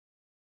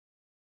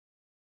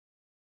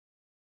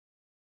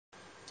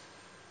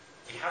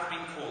We have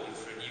been calling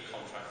for a new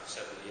contract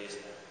for several years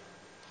now.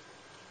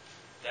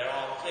 There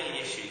are clearly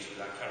issues with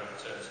our current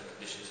terms and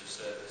conditions of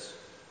service.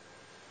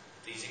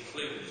 These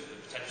include the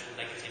potential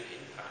negative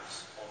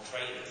impacts on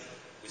training,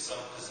 with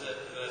some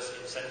perverse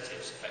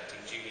incentives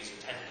affecting juniors'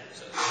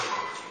 attendance at learning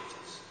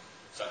opportunities,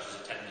 such as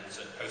attendance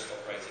at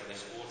post-operating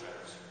list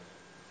wardrobes.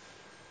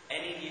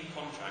 Any new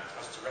contract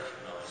has to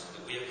recognise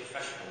that we are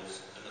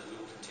professionals and that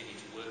we will continue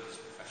to work as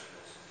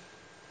professionals.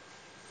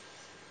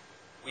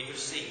 We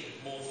have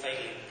seen more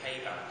failing pay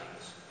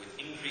bandings, with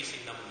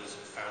increasing numbers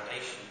of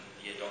foundation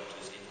year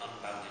doctors in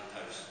unbanded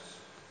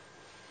posts.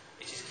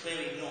 It is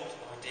clearly not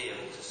ideal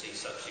to see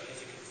such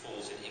significant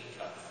falls in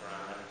income for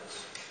our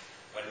members,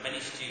 when many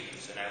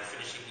students are now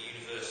finishing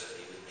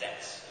university with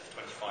debts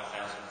of £25,000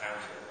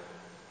 or more.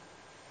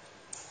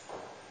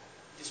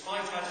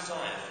 Despite our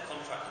desire for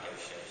contract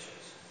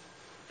negotiations,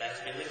 there has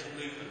been little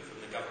movement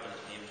from the government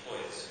and the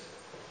employers.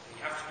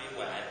 We have to be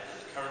aware that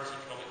the current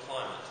economic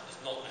climate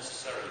is not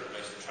necessarily the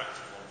most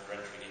attractive one for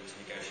entering into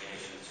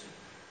negotiations.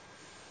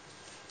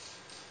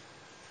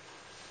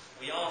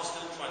 We are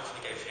still trying to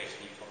negotiate a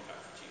new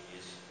contract for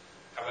juniors.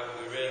 However,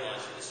 we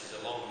realise that this is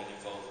a long and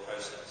involved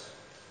process.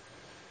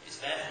 It's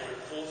therefore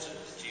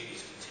important that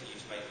juniors continue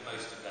to make the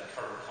most of their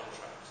current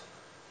contract.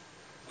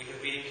 We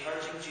have been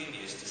encouraging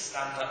juniors to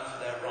stand up for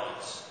their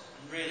rights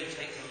and really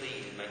take the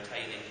lead in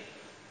maintaining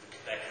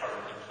their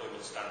current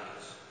employment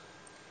standards.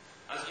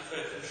 As you've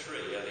heard from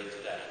Shri earlier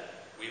today,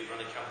 we have run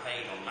a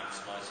campaign on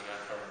maximising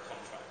our current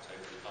contract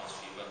over the past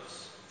few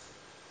months.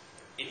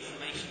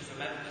 Information for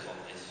members on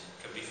this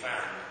can be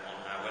found on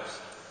our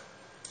website.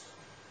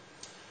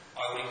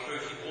 I would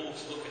encourage you all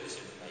to look at this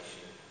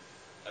information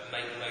and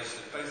make the most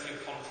of both your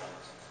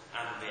contract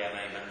and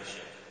BMA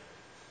membership.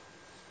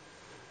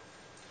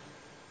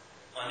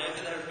 I know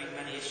that there have been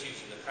many issues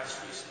in the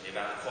press recently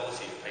about the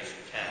quality of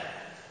patient care.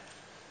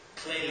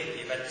 Clearly,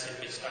 the events in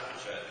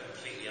Mid-Staffordshire are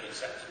completely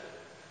unacceptable,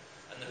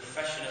 and the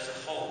profession as a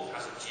whole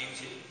has a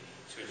duty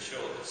to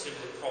ensure that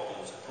similar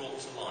problems are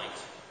brought to light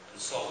and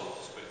solved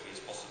as quickly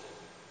as possible.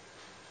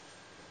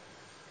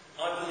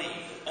 I believe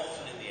that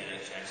often in the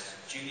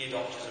NHS, junior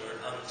doctors are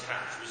an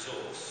untapped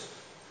resource.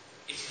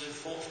 It is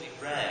unfortunately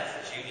rare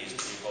for juniors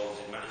to be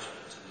involved in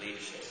management and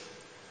leadership,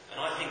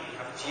 and I think we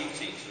have a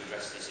duty to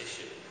address this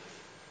issue.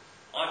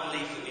 I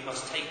believe that we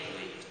must take the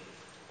lead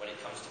when it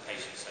comes to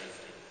patient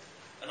safety,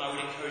 and I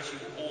would encourage you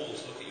all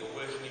to look at your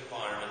working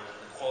environment and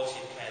the quality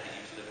of care that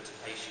you deliver to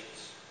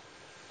patients.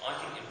 I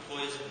think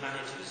employers and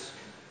managers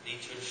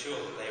need to ensure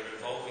that they are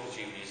involving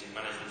juniors in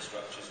management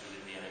structures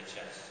within the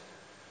NHS.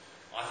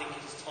 I think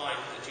it is time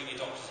that the junior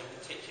doctors in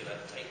particular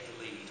take the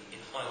lead in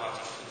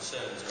highlighting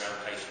concerns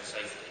around patient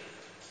safety.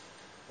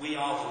 We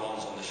are the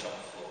ones on the shop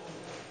floor.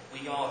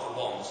 We are the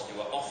ones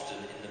who are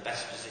often in the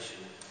best position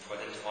to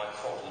identify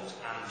problems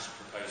and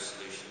propose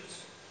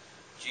solutions.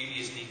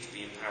 Juniors need to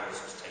be empowered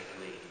to take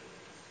the lead.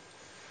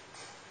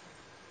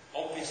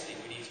 Obviously,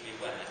 we need to be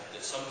aware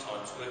that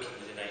sometimes working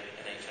within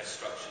NHS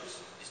structures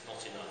is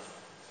not enough,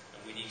 and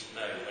we need to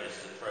know when it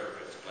is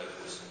appropriate to blow the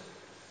whistle.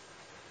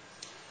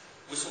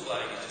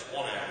 Whistleblowing is just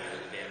one area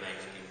that the BMA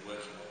has been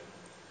working on.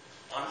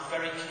 I'm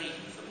very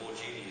keen for more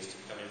juniors to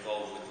become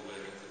involved with the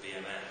work of the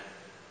BMA.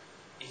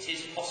 It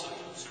is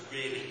possible to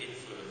really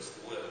influence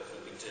the work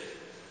that we do,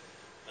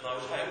 and I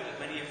would hope that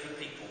many of the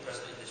people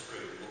present in this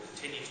room will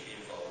continue to be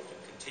involved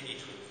and continue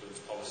to influence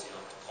policy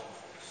after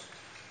conference.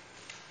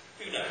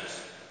 Who knows?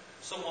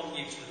 Someone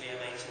new to the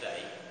BMA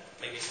today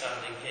may be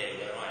standing here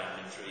where I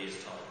am in 3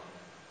 years' time.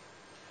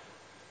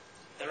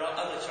 There are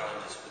other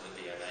challenges for the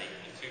BMA,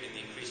 including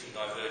the increasing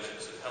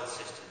divergence of health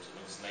systems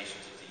amongst the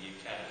nations of the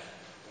UK,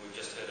 and we've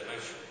just heard a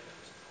motion on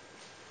that.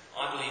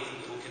 I believe that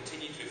we will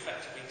continue to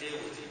effectively deal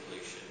with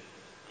devolution,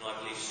 and I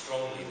believe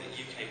strongly that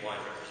UK-wide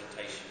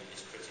representation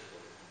is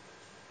critical.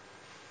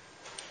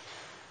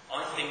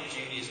 I think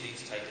juniors need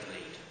to take the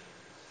lead.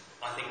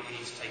 I think we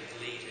need to take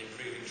the lead in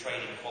improving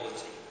training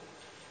quality.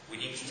 We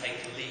need to take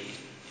the lead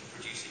in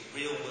producing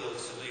real-world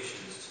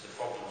solutions to the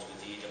problems with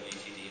the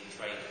EWTD in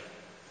training.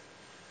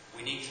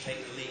 We need to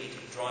take the lead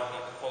in driving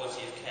up the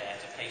quality of care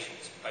to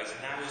patients, both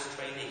now as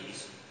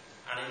trainees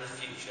and in the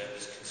future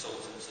as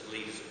consultants and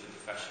leaders of the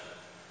profession.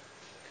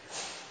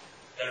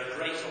 There are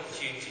great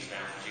opportunities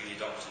now for junior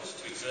doctors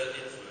to exert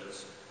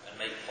influence and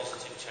make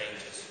positive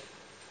changes.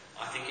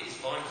 I think it is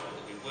vital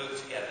that we work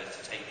together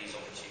to take these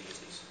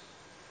opportunities.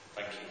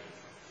 Thank you.